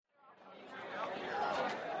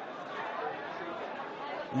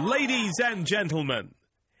Ladies and gentlemen,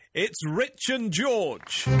 it's Rich and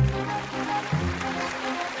George.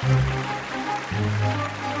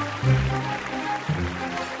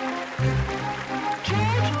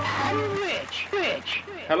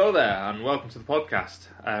 Hello there, and welcome to the podcast.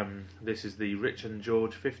 This is the Rich and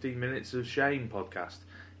George 15 Minutes of Shame podcast,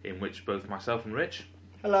 in which both myself and Rich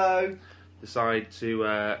Hello. decide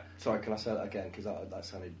to... Sorry, can I say that again? Because that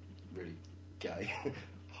sounded really gay.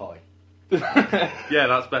 Hi. Yeah,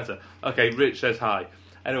 that's better. Okay, Rich says hi.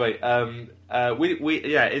 Anyway, in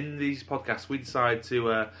these podcasts we decide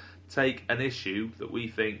to take an issue that we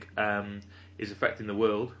think is affecting the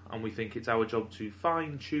world, and we think it's our job to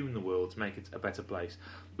fine-tune the world to make it a better place.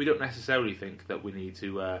 We don't necessarily think that we need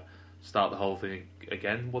to start the whole thing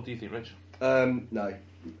again. What do you think, Rich? No.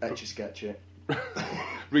 Etch-a-sketch it.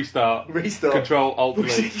 Restart. Control Alt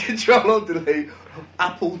Delete. Control Alt Delete.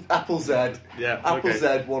 Apple Z. Yeah. Apple okay.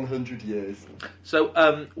 Z 100 years.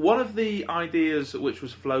 So one of the ideas which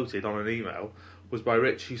was floated on an email was by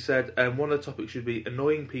Rich, who said one of the topics should be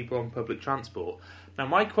annoying people on public transport. Now,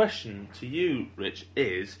 my question to you, Rich,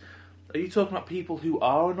 is: are you talking about people who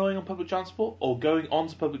are annoying on public transport, or going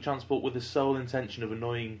onto public transport with the sole intention of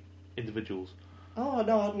annoying individuals? Oh,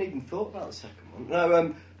 no, I hadn't even thought about the second one.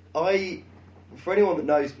 No, for anyone that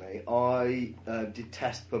knows me, I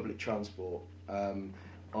detest public transport.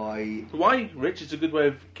 Why, Rich? It's a good way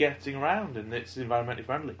of getting around, and it's environmentally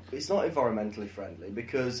friendly. It's not environmentally friendly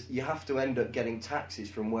because you have to end up getting taxis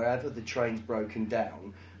from wherever the train's broken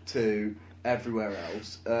down to everywhere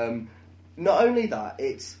else. Not only that,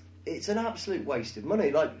 it's an absolute waste of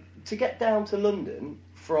money. Like, to get down to London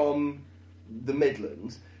from the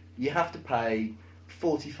Midlands, you have to pay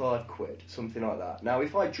 45 quid, something like that. Now,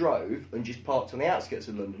 if I drove and just parked on the outskirts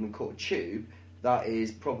of London and caught a tube, that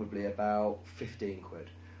is probably about 15 quid.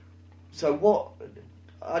 So what...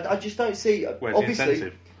 I just don't see... Where's the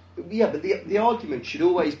incentive? Yeah, but the argument should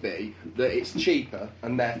always be that it's cheaper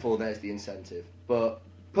and therefore there's the incentive. But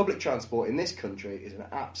public transport in this country is an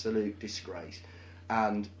absolute disgrace.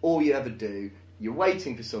 And all you ever do, you're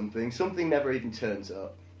waiting for something never even turns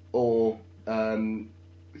up, or... and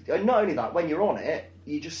not only that, when you're on it,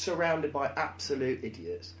 you're just surrounded by absolute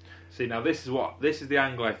idiots. See, now this is the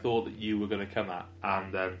angle I thought that you were going to come at,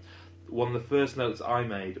 and one of the first notes I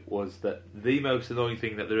made was that the most annoying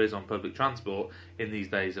thing that there is on public transport in these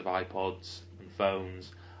days of iPods and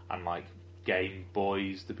phones and like Game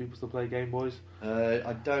Boys. Do people still play Game Boys?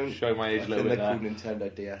 I don't. Show my age a little bit there. They're called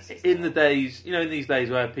Nintendo DS. In the days, in these days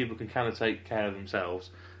where people can kind of take care of themselves,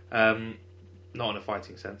 not in a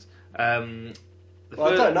fighting sense.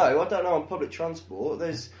 I don't know on public transport.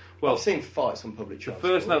 I've seen fights on public transport. The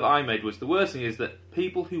first note that I made was the worst thing is that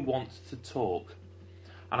people who want to talk,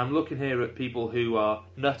 and I'm looking here at people who are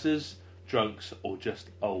nutters, drunks, or just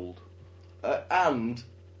old. No,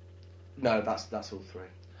 that's all three.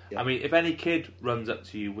 Yeah. I mean, if any kid runs up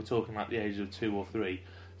to you, we're talking like the age of 2 or 3,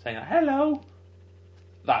 saying hello,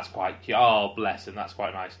 that's quite cute. Oh, bless him, that's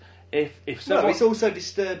quite nice. If someone... No, it's also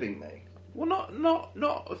disturbing me. Well, not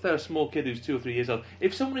if they're a small kid who's 2 or 3 years old.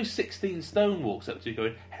 If someone who's 16 stone walks up to you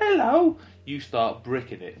going, hello, you start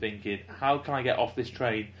bricking it, thinking, how can I get off this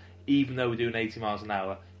train, even though we're doing 80 miles an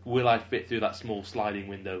hour? Will I fit through that small sliding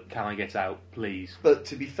window? Can I get out, please? But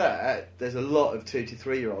to be fair, there's a lot of 2 to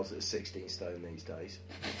 3 year olds that are 16 stone these days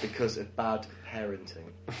because of bad parenting.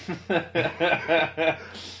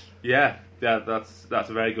 Yeah, that's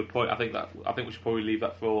a very good point. I think we should probably leave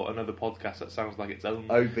that for another podcast. That sounds like its own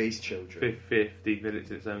obese children. 15 minutes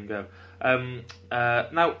in its own go.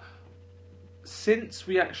 Now, since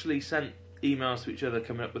we actually sent emails to each other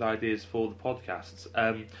coming up with ideas for the podcasts,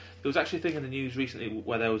 there was actually a thing in the news recently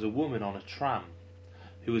where there was a woman on a tram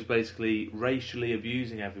who was basically racially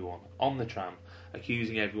abusing everyone on the tram,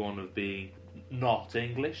 accusing everyone of being not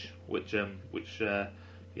English, which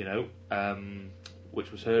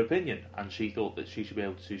was her opinion, and she thought that she should be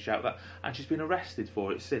able to shout that, and she's been arrested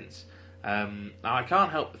for it since. Now, I can't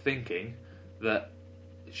help thinking that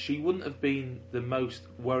she wouldn't have been the most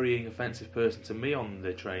worrying, offensive person to me on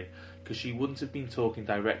the train, because she wouldn't have been talking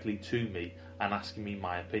directly to me and asking me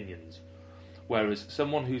my opinions. Whereas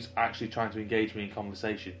someone who's actually trying to engage me in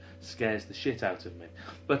conversation scares the shit out of me.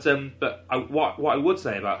 But what I would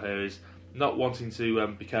say about her is not wanting to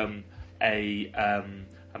become a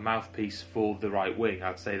mouthpiece for the right wing.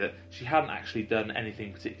 I'd say that she hadn't actually done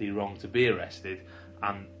anything particularly wrong to be arrested,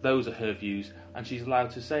 and those are her views, and she's allowed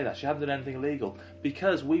to say that. She hadn't done anything illegal,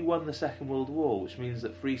 because we won the Second World War, which means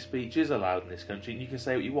that free speech is allowed in this country, and you can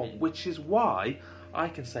say what you want, which is why I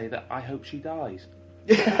can say that I hope she dies.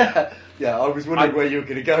 Yeah, I was wondering where you were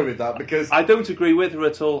going to go with that, because I don't agree with her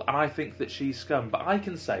at all, and I think that she's scum. But I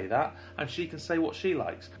can say that, and she can say what she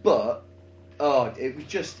likes. But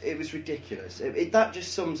it was ridiculous. That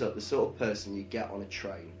just sums up the sort of person you get on a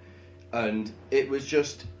train, and it was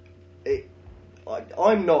just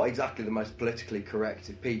I'm not exactly the most politically correct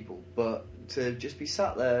of people, but to just be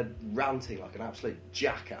sat there ranting like an absolute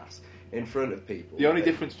jackass in front of people. The only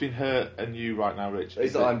difference between her and you right now, Rich,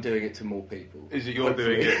 is that I'm doing it to more people. Is that you're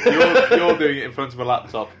doing it? You're doing it in front of a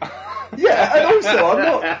laptop. Yeah, and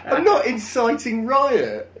also I'm not inciting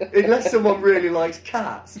riot unless someone really likes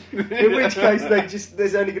cats. In which case,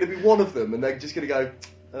 there's only going to be one of them, and they're just going to go,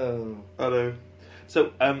 oh. I know.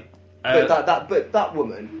 So, but that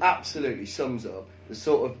woman absolutely sums up the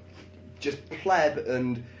sort of just pleb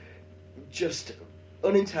and just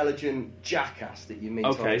unintelligent jackass that you meet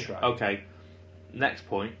on a train. Okay. Next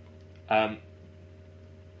point, and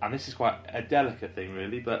this is quite a delicate thing,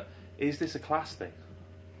 really. But is this a class thing?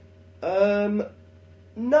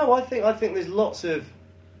 No, I think there's lots of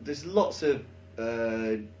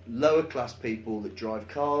lower class people that drive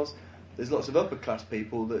cars. There's lots of upper class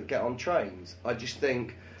people that get on trains. I just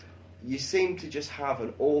think you seem to just have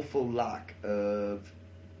an awful lack of,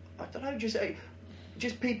 I don't know,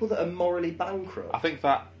 just people that are morally bankrupt. I think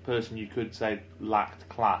that person, you could say, lacked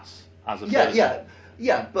class as a person.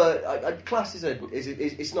 Yeah, but class is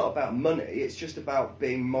it's not about money. It's just about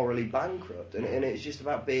being morally bankrupt, and it's just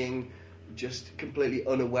about being just completely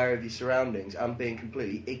unaware of your surroundings and being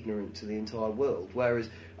completely ignorant to the entire world. Whereas,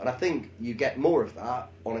 and I think you get more of that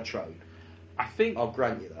on a train. I'll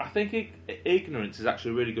grant you that. I think ignorance is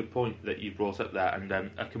actually a really good point that you brought up there, and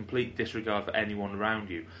a complete disregard for anyone around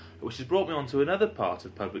you, which has brought me on to another part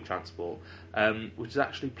of public transport, which is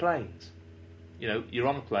actually planes. You know, you're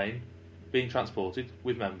on a plane being transported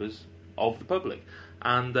with members of the public,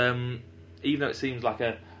 and even though it seems like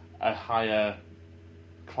a higher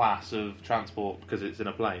class of transport because it's in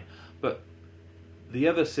a plane, but the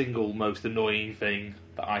other single most annoying thing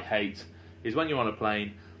that I hate is when you're on a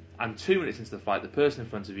plane and 2 minutes into the flight, the person in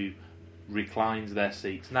front of you reclines their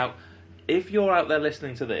seat. Now, if you're out there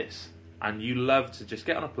listening to this and you love to just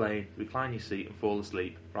get on a plane, recline your seat and fall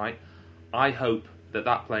asleep, right? I hope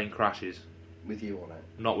that plane crashes. With you on it.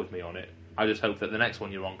 Not with me on it. I just hope that the next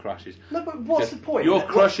one you're on crashes. No, but what's the point? You're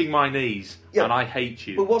crushing my knees, and I hate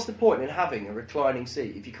you. But what's the point in having a reclining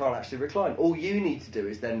seat if you can't actually recline? All you need to do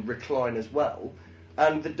is then recline as well,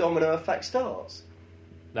 and the domino effect starts.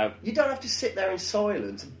 No. You don't have to sit there in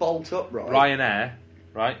silence and bolt upright. Ryanair,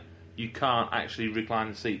 right? You can't actually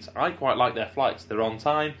recline the seats. I quite like their flights. They're on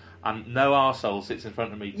time, and no arsehole sits in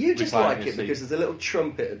front of me. You just like it because there's a little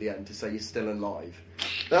trumpet at the end to say you're still alive.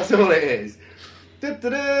 That's all it is.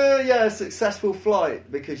 Yeah, a successful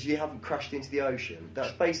flight because you haven't crashed into the ocean.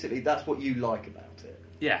 That's what you like about it.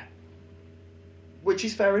 Yeah. Which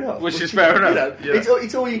is fair enough. You know, yeah.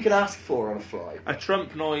 It's all you can ask for on a flight. A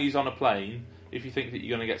trump noise on a plane, if you think that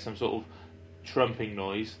you're going to get some sort of trumping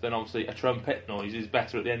noise, then obviously a trumpet noise is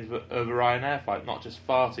better at the end of a Ryanair flight, not just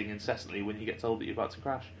farting incessantly when you get told that you're about to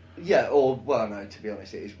crash. Yeah, well, no, to be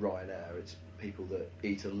honest, it is Ryanair. It's people that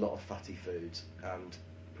eat a lot of fatty foods and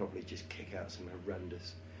probably just kick out some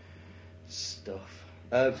horrendous stuff.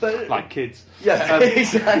 But like kids. Yeah,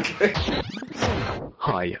 exactly.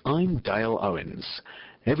 Hi, I'm Dale Owens.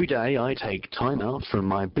 Every day I take time out from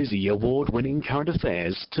my busy award-winning current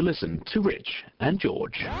affairs to listen to Rich and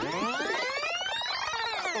George.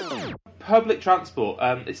 Public transport,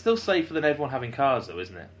 it's still safer than everyone having cars though,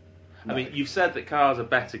 isn't it? No. I mean, you've said that cars are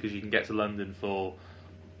better because you can get to London for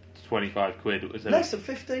 25 quid. Less than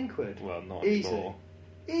 15 quid. Well, not Easy. more.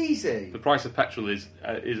 Easy. The price of petrol is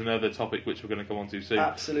another topic which we're going to come on to soon.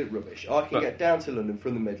 Absolute rubbish. I can get down to London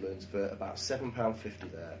from the Midlands for about £7.50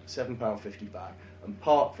 there, £7.50 back, and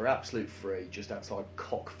park for absolute free just outside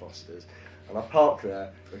Cockfosters. And I park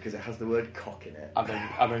there because it has the word cock in it.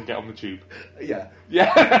 And then get on the tube. Yeah.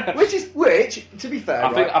 Yeah. which, to be fair,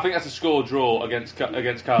 I think that's a score draw against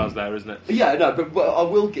cars there, isn't it? Yeah, no, but I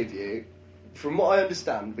will give you, from what I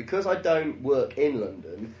understand, because I don't work in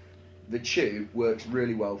London, the tube works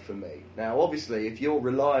really well for me. Now, obviously, if you're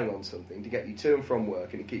relying on something to get you to and from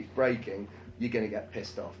work and it keeps breaking, you're going to get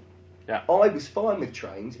pissed off. Yeah. I was fine with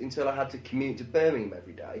trains until I had to commute to Birmingham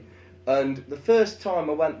every day. And the first time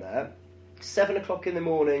I went there, 7 o'clock in the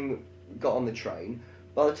morning, got on the train.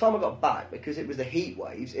 By the time I got back, because it was the heat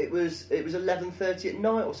waves, it was 11:30 at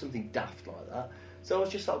night or something daft like that. So I was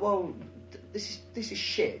just like, well, this is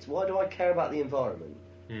shit. Why do I care about the environment?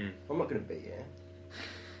 I'm not going to be here.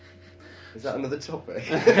 Is that another topic?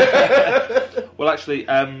 Well, actually,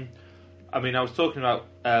 I was talking about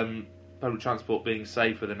public transport being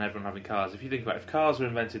safer than everyone having cars. If you think about it, if cars were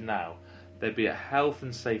invented now, they'd be a health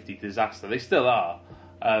and safety disaster. They still are.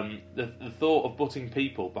 The thought of putting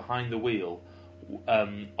people behind the wheel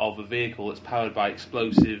of a vehicle that's powered by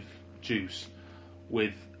explosive juice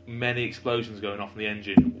with many explosions going off in the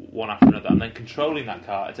engine one after another, and then controlling that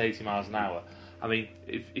car at 80 miles an hour. I mean,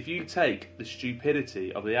 if you take the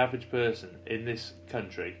stupidity of the average person in this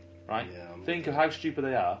country, right? Yeah, think of how stupid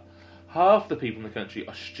they are. Half the people in the country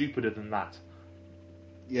are stupider than that.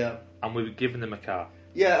 Yeah. And we've given them a car.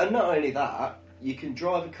 Yeah, and not only that, you can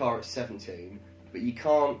drive a car at 17, but you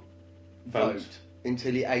can't vote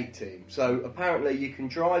until you're 18. So apparently you can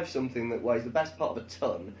drive something that weighs the best part of a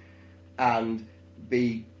ton and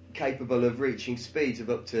be capable of reaching speeds of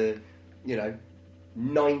up to,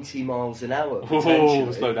 90 miles an hour, potentially.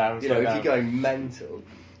 Oh, slow down, if you're going mental.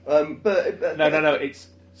 But No, it's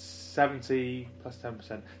 70 plus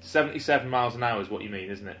 10%. 77 miles an hour is what you mean,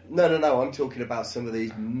 isn't it? No, I'm talking about some of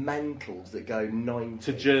these mentals that go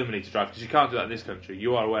 90. To Germany to drive, because you can't do that in this country.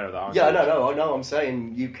 You are aware of that, aren't you? Yeah, no, I'm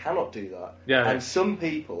saying you cannot do that. Yeah. And some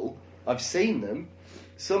people, I've seen them,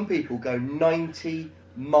 some people go 90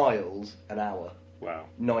 miles an hour. Wow.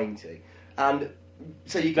 90. And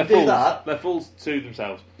so you They're can do fools. that. They're fools to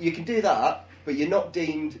themselves. You can do that, but you're not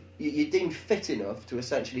deemed, you're deemed fit enough to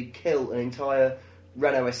essentially kill an entire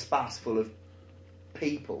Renault Espace full of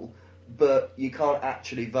people, but you can't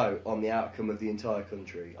actually vote on the outcome of the entire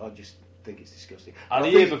country. I just think it's disgusting. And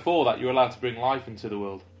the year before that, you were allowed to bring life into the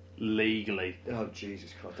world. Legally. Oh,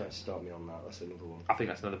 Jesus Christ, don't start me on that. That's another one. I think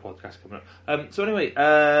that's another podcast coming up. So anyway,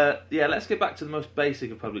 let's get back to the most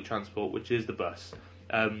basic of public transport, which is the bus.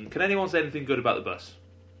 Can anyone say anything good about the bus?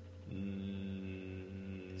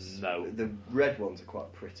 No. The red ones are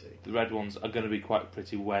quite pretty. The red ones are going to be quite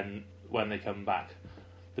pretty when they come back.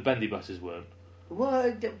 The bendy buses weren't.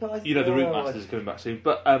 Well, but the Route Masters are coming back soon.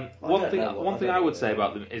 But one thing I would say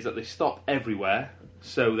about them is that they stop everywhere,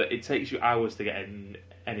 so that it takes you hours to get in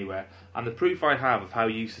anywhere. And the proof I have of how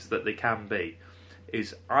useless that they can be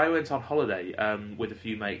is I went on holiday with a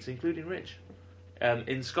few mates, including Rich,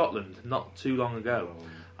 in Scotland not too long ago,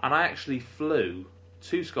 and I actually flew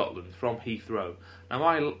to Scotland from Heathrow.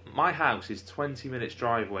 Now my house is 20 minutes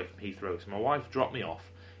drive away from Heathrow, so my wife dropped me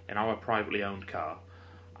off in our privately owned car,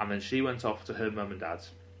 and then she went off to her mum and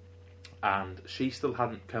dad's, and she still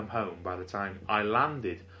hadn't come home by the time I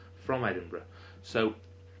landed from Edinburgh. So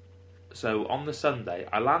on the Sunday,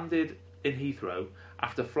 I landed in Heathrow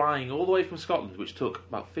after flying all the way from Scotland, which took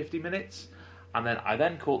about 50 minutes, and then I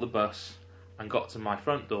caught the bus and got to my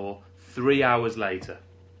front door 3 hours later.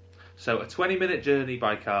 So a 20-minute journey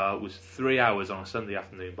by car was 3 hours on a Sunday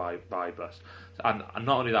afternoon by bus. And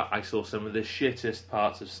not only that, I saw some of the shittest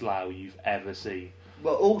parts of Slough you've ever seen.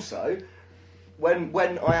 But also, when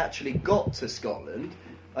I actually got to Scotland,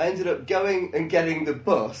 I ended up going and getting the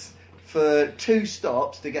bus for 2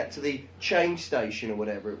 stops to get to the change station or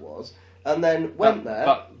whatever it was, and then went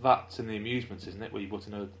there. That's in the amusements, isn't it? Where you put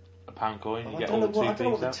in a £1 coin and you get all the I don't know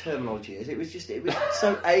what the out. terminology is. It was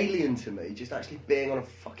so alien to me, just actually being on a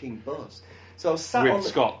fucking bus. So I was sat with on the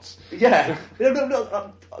Scots. Yeah,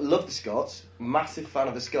 no. I love the Scots. Massive fan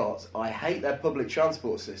of the Scots. I hate their public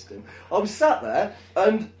transport system. I was sat there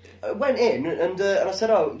and went in and I said,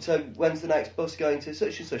 "Oh, so when's the next bus going to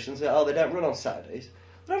such and such?" And they said, "Oh, they don't run on Saturdays."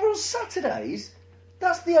 They don't run on Saturdays.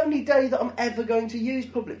 That's the only day that I'm ever going to use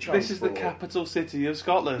public transport. This is the capital city of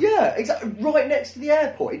Scotland. Yeah, exactly. Right next to the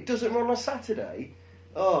airport. It doesn't run on a Saturday.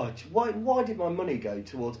 Oh, why did my money go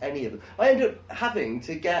towards any of them? I ended up having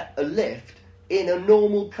to get a lift in a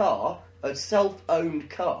normal car, a self-owned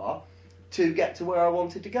car, to get to where I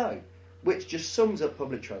wanted to go, which just sums up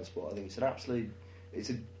public transport. I think it's an absolute, it's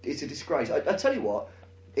a disgrace. I tell you what,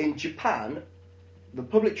 in Japan, the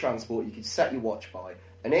public transport you could set your watch by,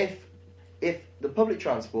 and if the public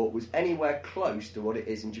transport was anywhere close to what it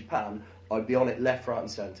is in Japan, I'd be on it left, right and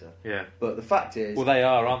centre. Yeah. But the fact is... Well, they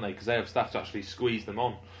are, aren't they? Because they have staff to actually squeeze them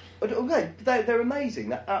on. Okay, they're amazing.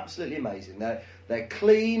 They're absolutely amazing. They're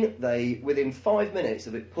clean. Within 5 minutes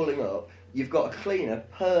of it pulling up, you've got a cleaner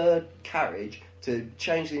per carriage to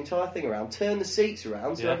change the entire thing around, turn the seats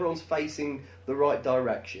around so everyone's facing the right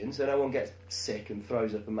direction, so no one gets sick and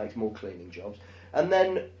throws up and makes more cleaning jobs. And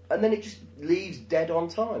then it just leaves dead on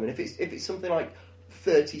time. And if it's something like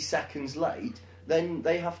 30 seconds late, then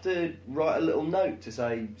they have to write a little note to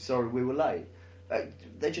say, sorry, we were late.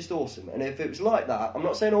 They're just awesome. And if it was like that, I'm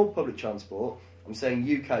not saying all public transport, I'm saying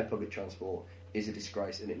UK public transport is a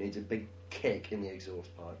disgrace and it needs a big kick in the exhaust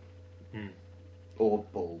pipe. Or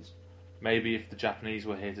balls. Maybe if the Japanese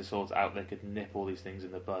were here to sort it out, they could nip all these things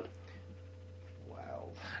in the bud. Wow.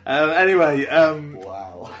 Anyway,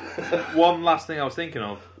 Wow. one last thing I was thinking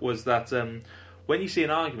of was that when you see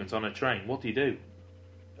an argument on a train, what do you do?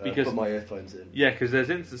 Because put my earphones in. Yeah, because there's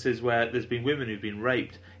instances where there's been women who've been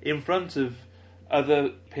raped in front of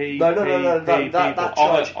other No. That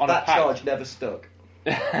charge never stuck.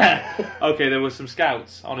 Okay, there were some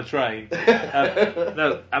scouts on a train.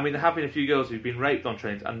 No, I mean there have been a few girls who've been raped on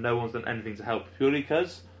trains and no one's done anything to help purely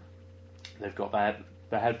because they've got their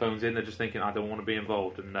headphones in. They're just thinking, I don't want to be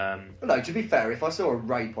involved. And no, to be fair, if I saw a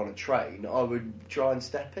rape on a train, I would try and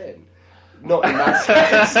step in. Not in that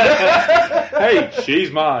sense. Hey, she's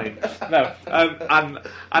mine. No, and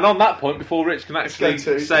on that point, before Rich can actually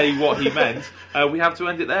say what he meant, we have to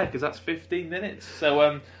end it there because that's 15 minutes.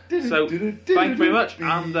 So thank you very much,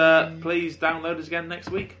 and please download us again next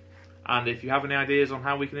week. And if you have any ideas on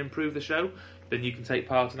how we can improve the show, then you can take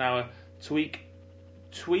part in our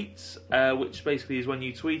tweets, which basically is when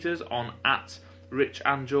you tweet us on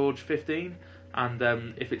 @RichAndGeorge15, and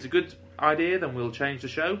if it's a good idea, then we'll change the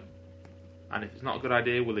show. And if it's not a good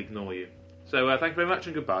idea, we'll ignore you. So thank you very much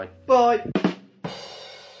and goodbye. Bye.